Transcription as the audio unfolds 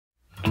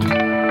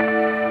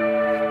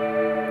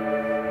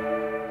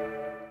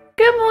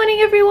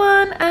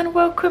and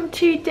welcome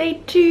to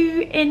day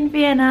 2 in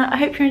Vienna. I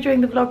hope you're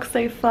enjoying the vlog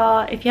so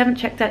far. If you haven't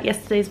checked out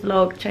yesterday's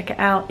vlog, check it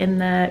out in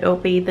the,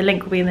 the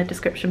link will be in the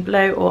description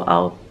below, or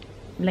I'll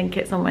link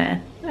it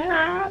somewhere.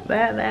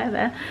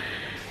 There.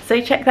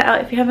 So check that out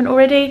if you haven't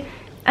already.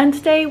 And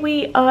today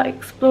we are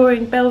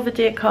exploring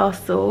Belvedere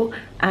Castle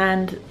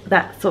and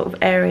that sort of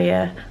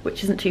area,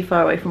 which isn't too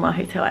far away from our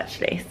hotel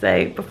actually.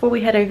 So before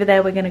we head over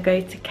there, we're going to go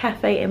to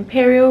Cafe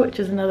Imperial, which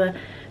is another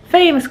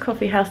famous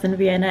coffee house in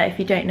Vienna. If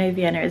you don't know,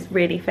 Vienna is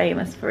really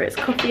famous for its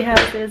coffee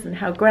houses and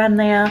how grand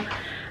they are.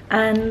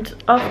 And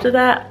after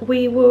that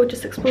we will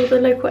just explore the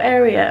local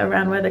area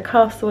around where the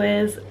castle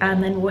is,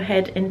 and then we'll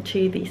head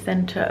into the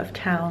centre of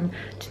town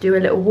to do a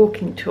little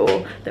walking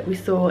tour that we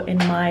saw in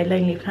my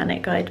Lonely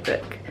Planet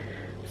guidebook.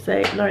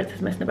 So Lawrence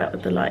is messing about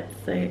with the lights,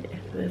 so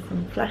if there's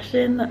some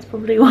flashing, that's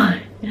probably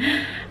why.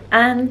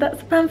 And that's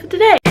the plan for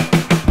today.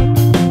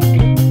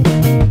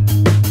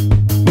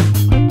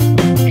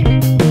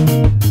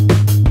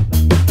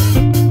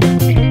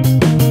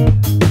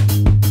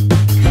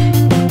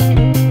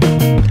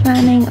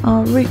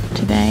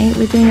 Today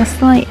we're doing a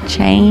slight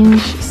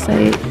change, so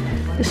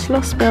the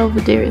Schloss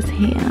Belvedere is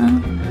here.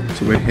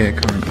 So we're here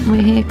currently.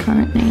 We're here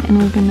currently, and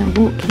we're going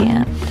to walk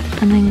here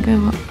and then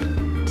go up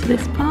to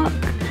this park.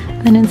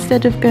 And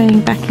instead of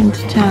going back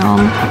into town,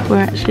 we're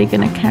actually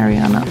going to carry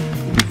on up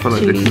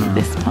to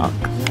this park.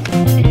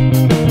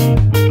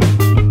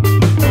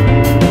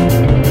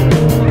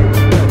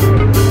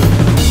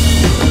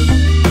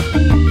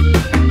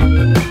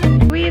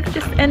 We've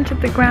just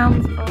entered the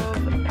grounds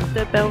of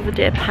the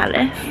Belvedere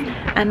Palace,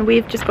 and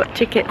we've just got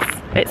tickets.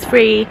 It's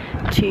free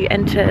to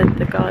enter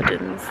the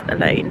gardens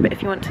alone, but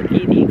if you want to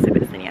view the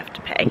exhibits then you have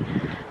to pay.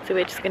 So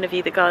we're just going to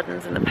view the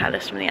gardens and the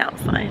palace from the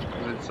outside.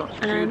 It's such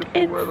and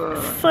beautiful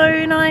weather.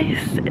 So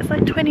nice. It's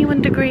like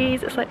 21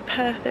 degrees, it's like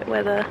perfect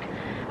weather.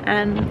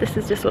 And this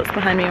is just what's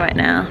behind me right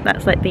now.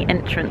 That's like the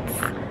entrance,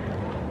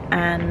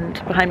 and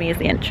behind me is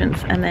the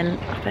entrance, and then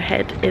up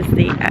ahead is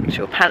the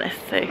actual palace.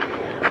 So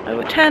I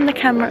will turn the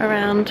camera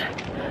around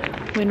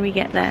when we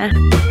get there.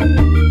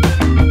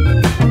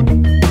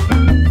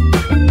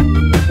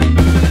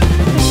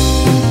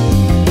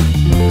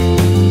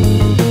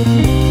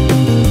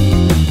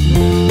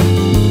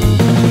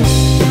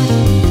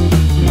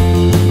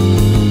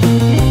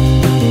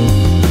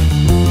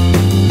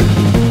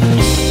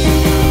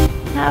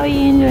 How are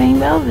you enjoying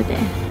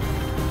Belvedere?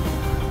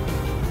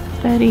 It's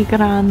very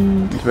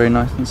grand. It's very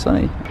nice and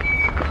sunny.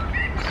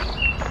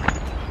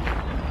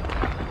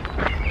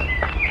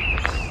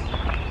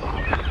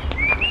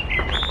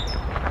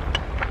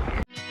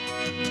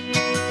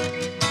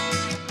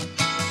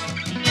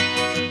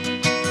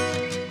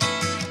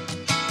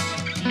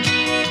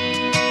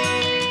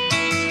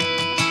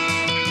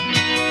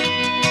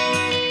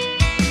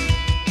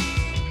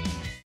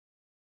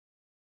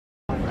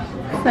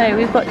 So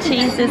we've got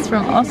cheeses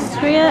from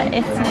Austria,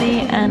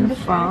 Italy and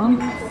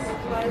France,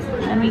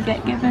 and we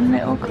get given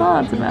little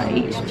cards about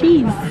each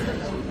cheese.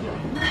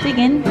 Dig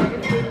in.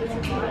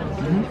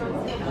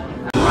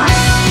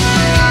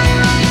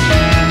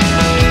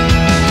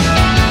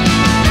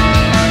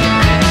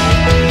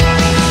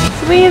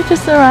 So we have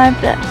just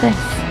arrived at this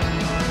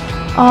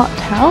art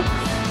house,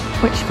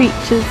 which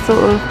features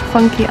sort of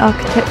funky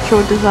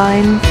architectural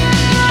designs.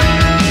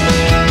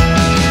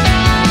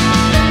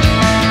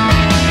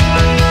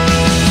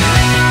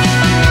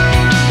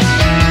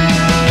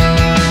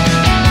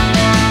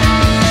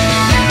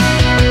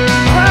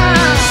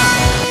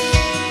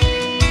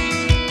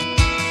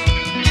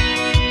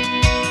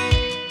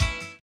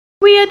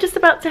 We are just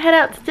about to head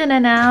out to dinner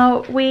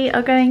now. We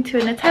are going to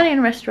an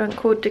Italian restaurant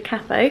called De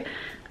Caffo,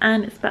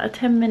 and it's about a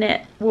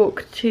 10-minute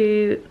walk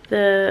to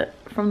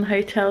from the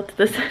hotel to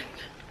the centre.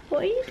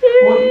 What are you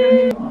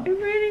doing? I'm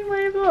ruining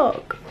my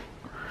vlog.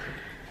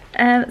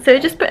 So we're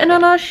just putting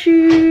on our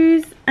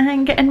shoes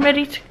and getting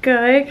ready to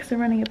go because we're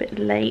running a bit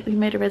late. We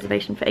made a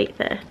reservation for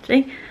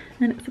 8:30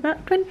 and it's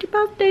about 20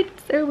 past 8,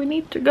 so we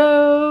need to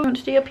go. You want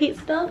to do your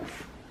pizza dance?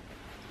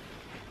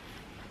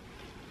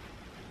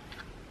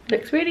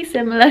 Looks really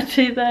similar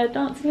to the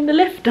Dancing in the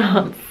Lift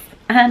dance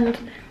and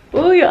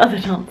all your other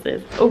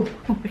dances. Oh,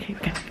 okay,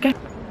 go.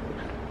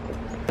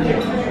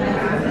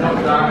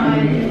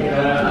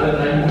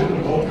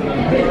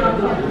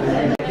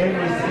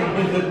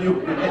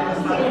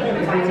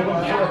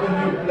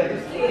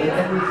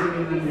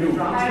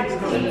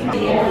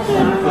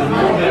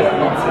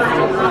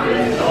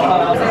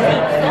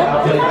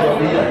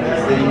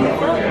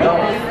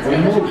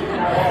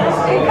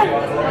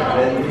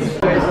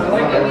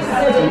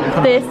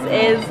 This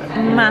is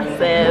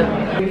massive.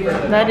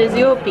 That is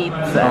your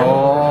pizza.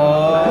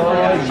 Oh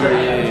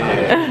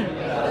yeah.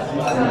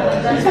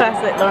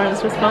 Classic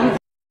Lawrence response.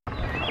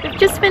 We've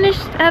just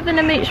finished having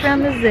a mooch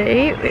around the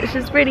zoo, which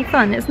is really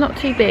fun. It's not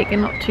too big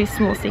and not too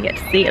small, so you get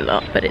to see a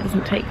lot, but it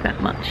doesn't take that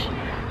much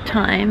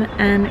time.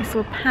 And I saw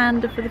a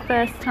panda for the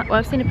first time. Well,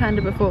 I've seen a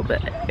panda before,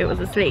 but it was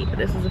asleep. But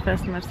this is the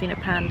first time I've seen a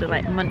panda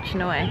like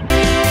munching away.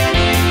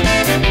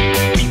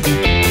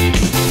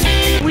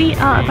 We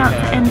are about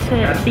to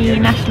enter the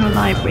National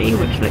Library,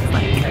 which looks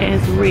like it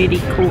has really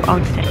cool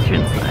architecture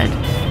inside.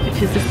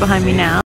 which is just behind me now.